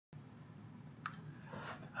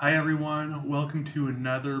Hi everyone, welcome to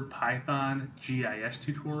another Python GIS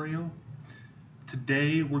tutorial.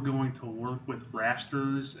 Today we're going to work with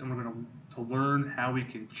rasters and we're going to learn how we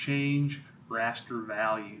can change raster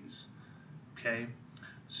values. Okay,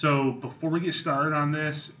 so before we get started on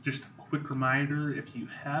this, just a quick reminder, if you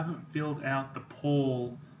haven't filled out the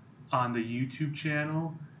poll on the YouTube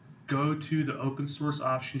channel, go to the open source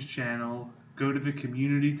options channel, go to the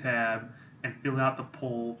community tab, and fill out the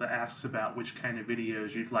poll that asks about which kind of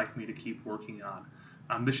videos you'd like me to keep working on.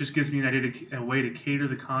 This just gives me an idea a way to cater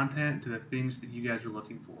the content to the things that you guys are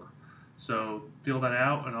looking for. So fill that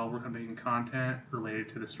out and I'll work on making content related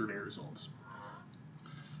to the survey results.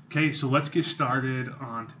 Okay, so let's get started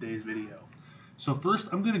on today's video. So first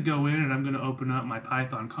I'm going to go in and I'm going to open up my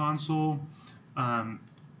Python console.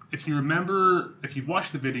 If you remember, if you've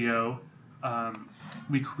watched the video,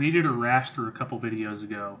 we created a raster a couple videos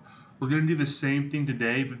ago. We're going to do the same thing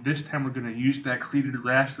today, but this time we're going to use that created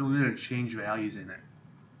raster. We're going to change values in it.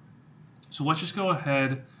 So let's just go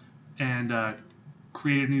ahead and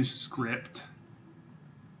create a new script.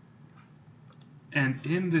 And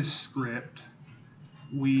in this script,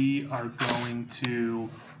 we are going to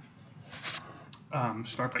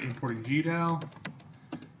start by importing GDAL,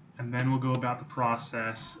 and then we'll go about the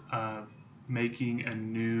process of making a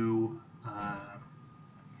new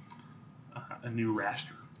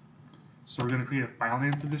raster. So we're going to create a file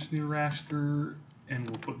name for this new raster, and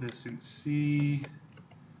we'll put this in C,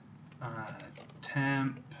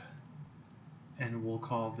 temp, and we'll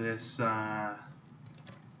call this our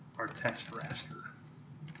test raster.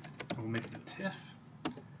 And we'll make it a TIFF,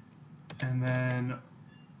 and then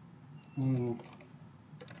we'll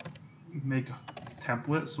make a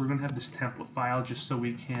template. So we're going to have this template file just so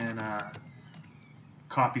we can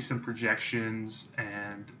copy some projections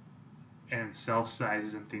and cell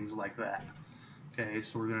sizes and things like that. Okay,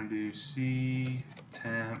 so we're going to do C,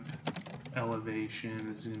 temp, elevation,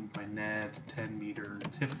 this is going to be my net 10 meter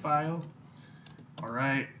TIFF file.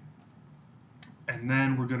 Alright, and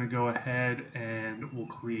then we're going to go ahead and we'll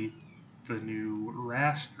create the new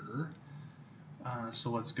raster.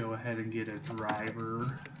 So let's go ahead and get a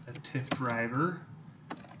driver, a TIFF driver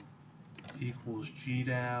equals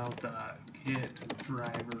GDAL.get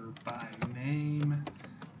driver by name.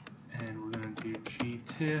 And we're going to do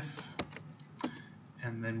gtiff,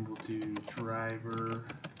 and then we'll do driver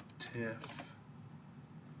tiff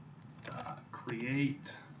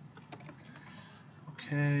create.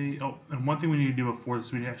 Okay. Oh, and one thing we need to do before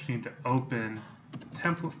this, we actually need to open the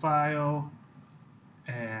template file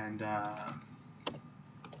and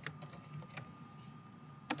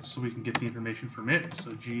so we can get the information from it.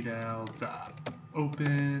 So gdal.open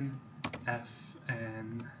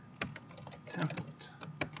fn template.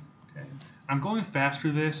 I'm going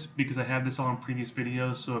faster this because I have this all in previous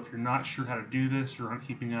videos, so if you're not sure how to do this or aren't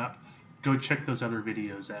keeping up, go check those other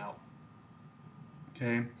videos out.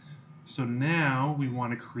 Okay, so now we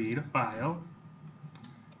want to create a file,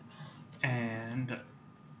 and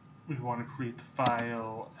we want to create the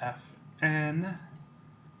file fn.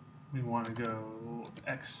 We want to go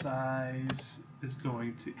x size is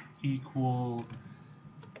going to equal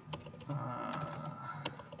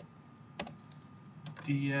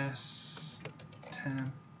ds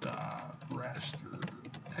temp.raster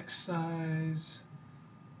x size,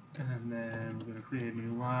 and then we're going to create a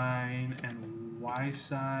new line, and y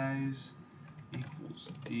size equals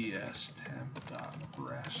ds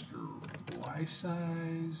temp.raster y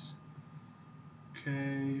size.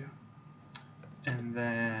 Okay, and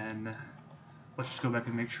then let's just go back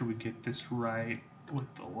and make sure we get this right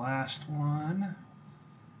with the last one.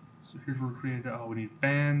 So here's where we created, oh, we need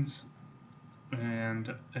bands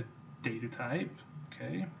and a data type.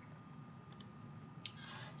 Okay,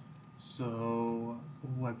 so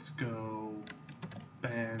let's go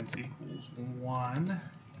bands equals 1,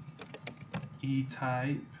 e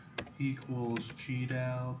type equals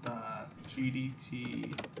gdal.gdt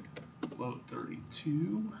float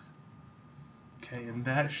 32. Okay, and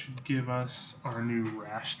that should give us our new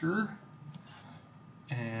raster,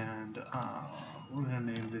 and we're going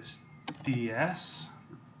to name this DS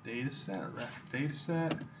for dataset, or raster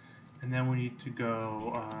dataset. And then we need to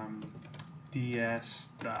go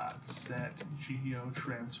ds.set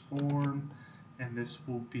geotransform, and this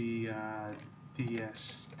will be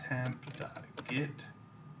ds temp.get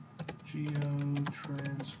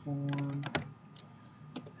geotransform,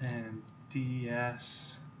 and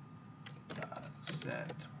ds.set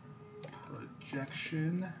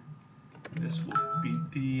projection. This will be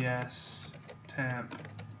ds temp.get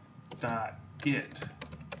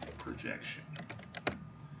projection.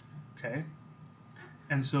 Okay,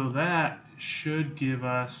 and so that should give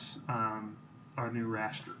us our our new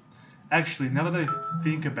raster. Actually, now that I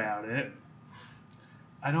think about it,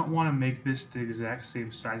 I don't want to make this the exact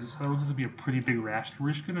same size as Hello. This would be a pretty big raster.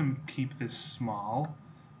 We're just going to keep this small,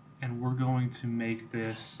 and we're going to make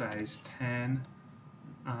this size 10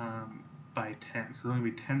 by 10. So there's going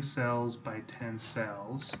to be 10 cells by 10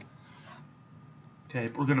 cells. Okay,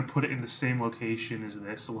 we're going to put it in the same location as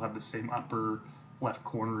this, so we'll have the same upper left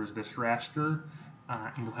corner as this raster,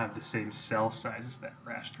 and we'll have the same cell size as that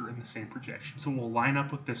raster in the same projection. So we'll line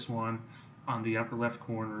up with this one on the upper left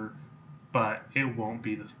corner, but it won't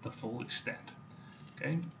be the full extent.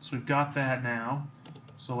 Okay, so we've got that now.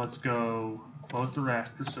 So let's go close the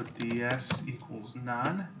raster, so ds equals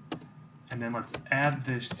none. And then let's add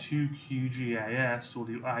this to QGIS. We'll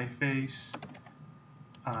do iface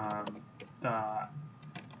dot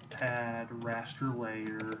add raster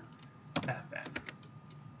layer fn.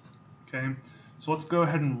 Okay, so let's go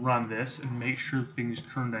ahead and run this and make sure things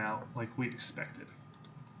turned out like we expected.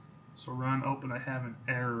 So run open. I have an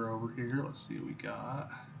error over here. Let's see what we got.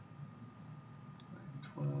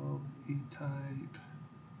 12 e-type.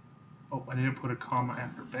 Oh, I didn't put a comma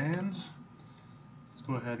after bands. Let's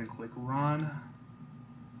go ahead and click run.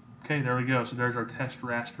 Okay, there we go. So there's our test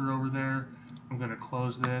raster over there. I'm going to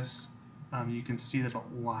close this. You can see that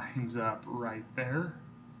it lines up right there.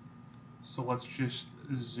 So let's just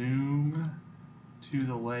zoom to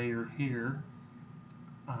the layer here.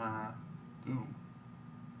 Boom.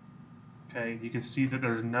 Okay, you can see that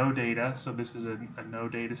there's no data, so this is a no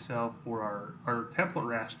data cell for our template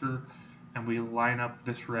raster, and we line up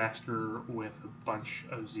this raster with a bunch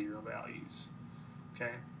of 0 values.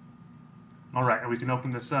 Okay. All right, and we can open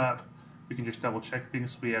this up. We can just double check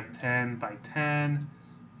things. So we have 10 by 10.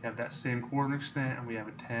 We have that same coordinate extent, and we have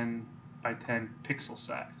a 10 by 10 pixel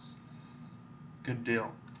size. Good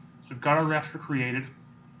deal. So we've got our raster created.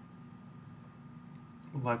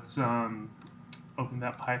 Let's open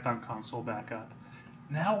that Python console back up.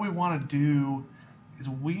 Now what we want to do is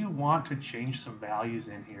we want to change some values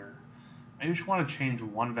in here. Maybe we just want to change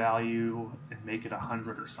one value and make it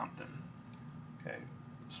 100 or something. Okay,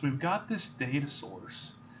 so we've got this data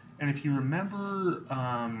source, and if you remember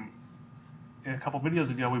a couple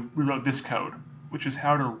videos ago, we wrote this code, which is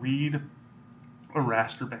how to read a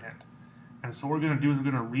raster band. And so what we're going to do is we're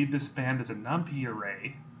going to read this band as a numpy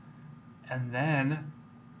array, and then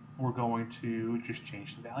we're going to just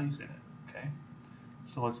change the values in it. Okay,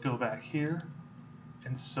 so let's go back here,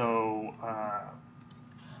 and so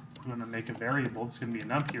we're going to make a variable. This is going to be a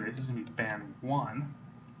numpy array. This is going to be band1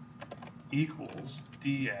 equals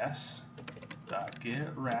ds dot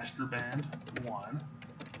get raster band1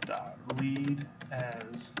 dot read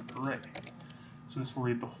as array. So this will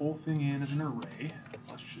read the whole thing in as an array.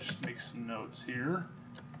 Let's just make some notes here.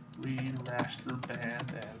 Read raster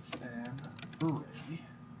band as an array.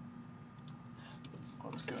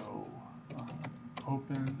 Let's go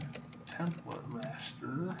open template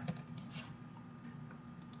raster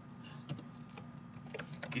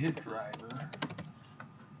get driver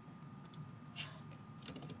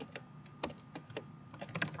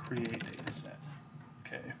create dataset.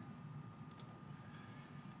 Okay.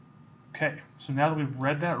 Okay, so now that we've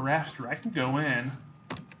read that raster, I can go in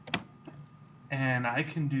and I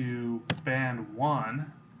can do band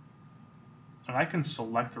 1, and I can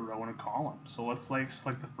select a row and a column. So let's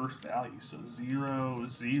select the first value, so 0,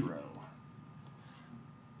 0.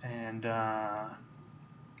 And I'm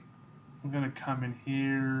going to come in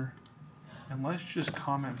here, and let's just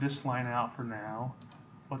comment this line out for now.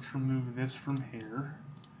 Let's remove this from here.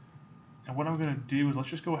 And what I'm going to do is let's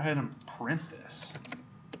just go ahead and print this.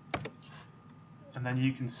 And then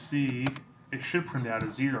you can see it should print out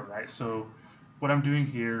as 0, right? So what I'm doing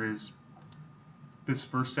here is this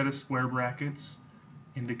first set of square brackets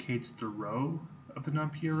indicates the row of the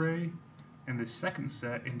numpy array, and the second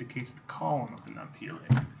set indicates the column of the numpy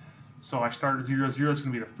array. So I start at 0, 0 is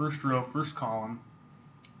going to be the first row, first column,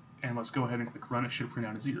 and let's go ahead and click run. It should print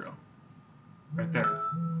out a 0. Right there.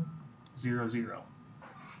 0, 0.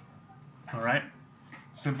 All right,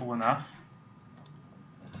 simple enough.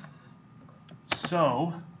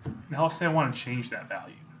 So now let's say I want to change that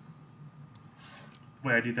value. The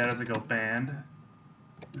way I do that is I go band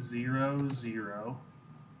 0, 0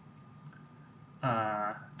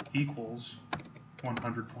 equals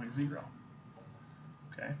 100.0.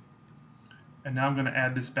 Okay, and now I'm going to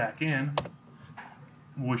add this back in.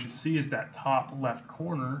 What we should see is that top left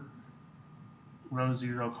corner, row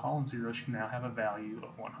 0, column 0, should now have a value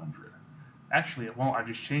of 100. Actually, it won't. I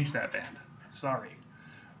just changed that band. Sorry.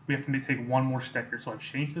 We have to take one more step here. So I've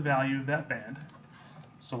changed the value of that band.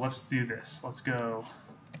 So let's do this. Let's go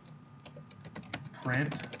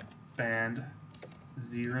print band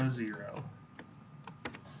 0, 0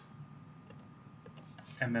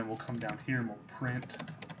 and then we'll come down here and we'll print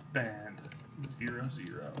band 0,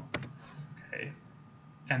 0. Okay,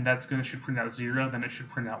 and that's should print out 0, then it should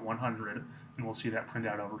print out 100, and we'll see that print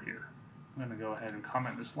out over here. I'm going to go ahead and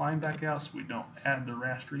comment this line back out so we don't add the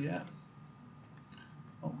raster yet.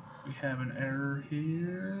 Oh, we have an error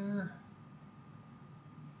here.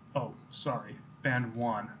 Oh, sorry, band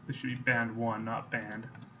 1. This should be band 1, not band.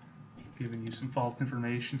 Giving you some false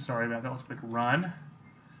information. Sorry about that. Let's click run.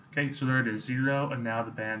 Okay, so there it is, 0, and now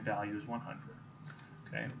the band value is 100.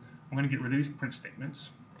 Okay, I'm going to get rid of these print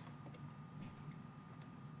statements.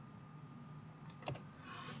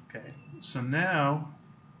 Okay, so now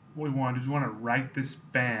what we want to do is we want to write this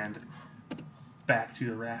band back to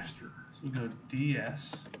the raster. So we go to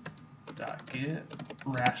ds.get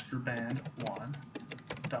raster band 1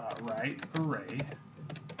 .write array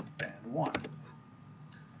band 1.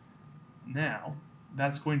 Now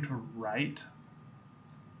that's going to write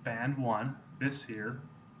band 1, this here,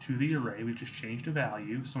 to the array. We just changed a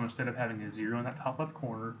value, so instead of having a 0 in that top left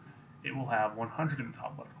corner, it will have 100 in the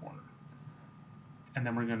top left corner. And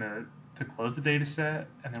then we're going to close the data set,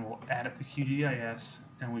 and then we'll add it to QGIS,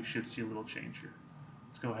 and we should see a little change here.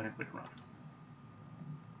 Let's go ahead and click run.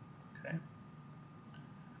 Okay.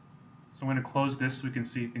 So I'm going to close this so we can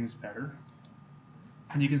see things better.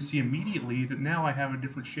 And you can see immediately that now I have a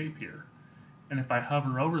different shape here. And if I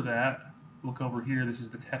hover over that, look over here, this is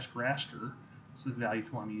the test raster. This is the value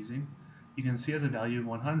tool I'm using. You can see as a value of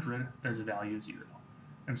 100, there's a value of 0.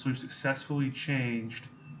 And so we've successfully changed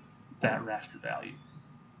that raster value.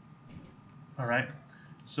 All right,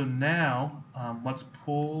 so now let's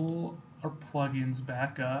pull our plugins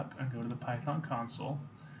back up and go to the Python console,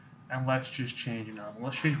 and let's just change a normal.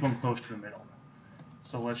 Let's change one close to the middle.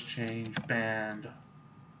 So let's change band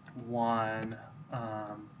 1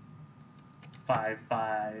 5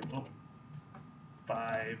 5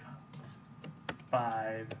 5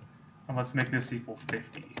 5, and let's make this equal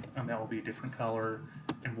 50, and that will be a different color.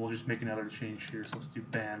 And we'll just make another change here. So let's do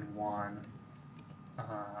band 1.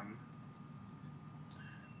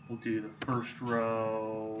 We'll do the first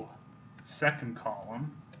row, second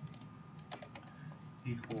column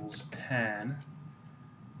equals 10.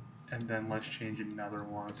 And then let's change another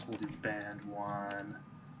one. So we'll do band 1,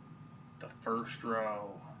 the first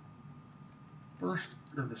row,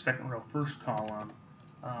 the second row, first column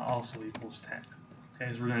also equals 10.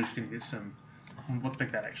 Okay, so we're just going to get some, let's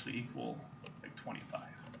make that actually equal like 25.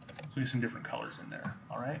 So we get some different colors in there.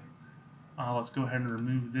 All right. Let's go ahead and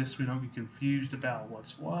remove this so we don't get confused about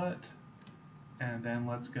what's what. And then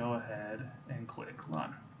let's go ahead and click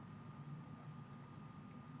run.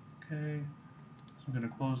 Okay. So I'm going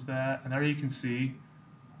to close that. And there you can see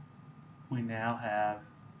we now have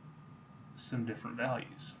some different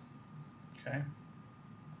values. Okay.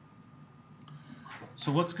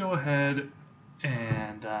 So let's go ahead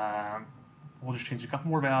and we'll just change a couple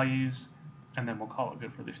more values, and then we'll call it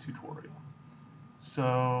good for this tutorial.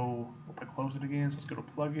 So if I close it again, so let's go to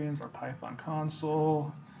plugins, our Python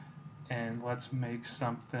console, and let's make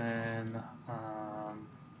something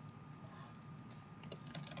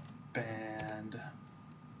band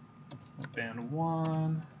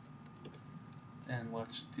 1, and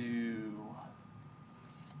let's do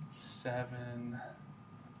 7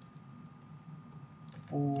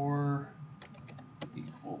 4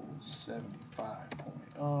 equals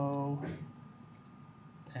 75.0,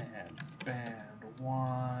 and band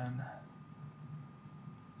 1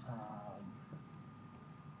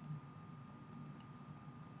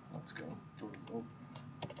 let's go through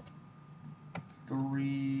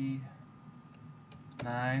 3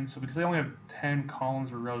 9. So because I only have 10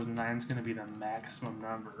 columns or rows, 9 is going to be the maximum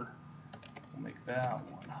number. We'll make that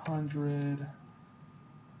 100,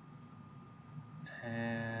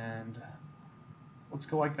 and let's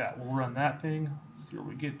go like that. We'll run that thing. Let's see where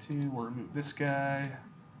we get to. We'll remove this guy.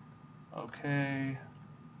 Okay,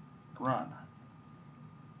 run.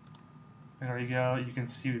 And there you go. You can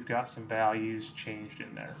see we've got some values changed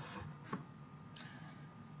in there.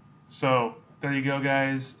 So there you go,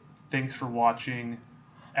 guys. Thanks for watching.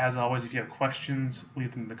 As always, if you have questions,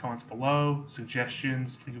 leave them in the comments below.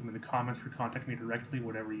 Suggestions, leave them in the comments, or contact me directly,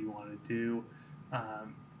 whatever you want to do.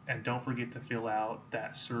 And don't forget to fill out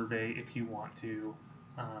that survey if you want to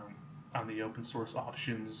on the open source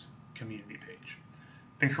options community page.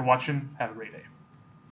 Thanks for watching. Have a great day.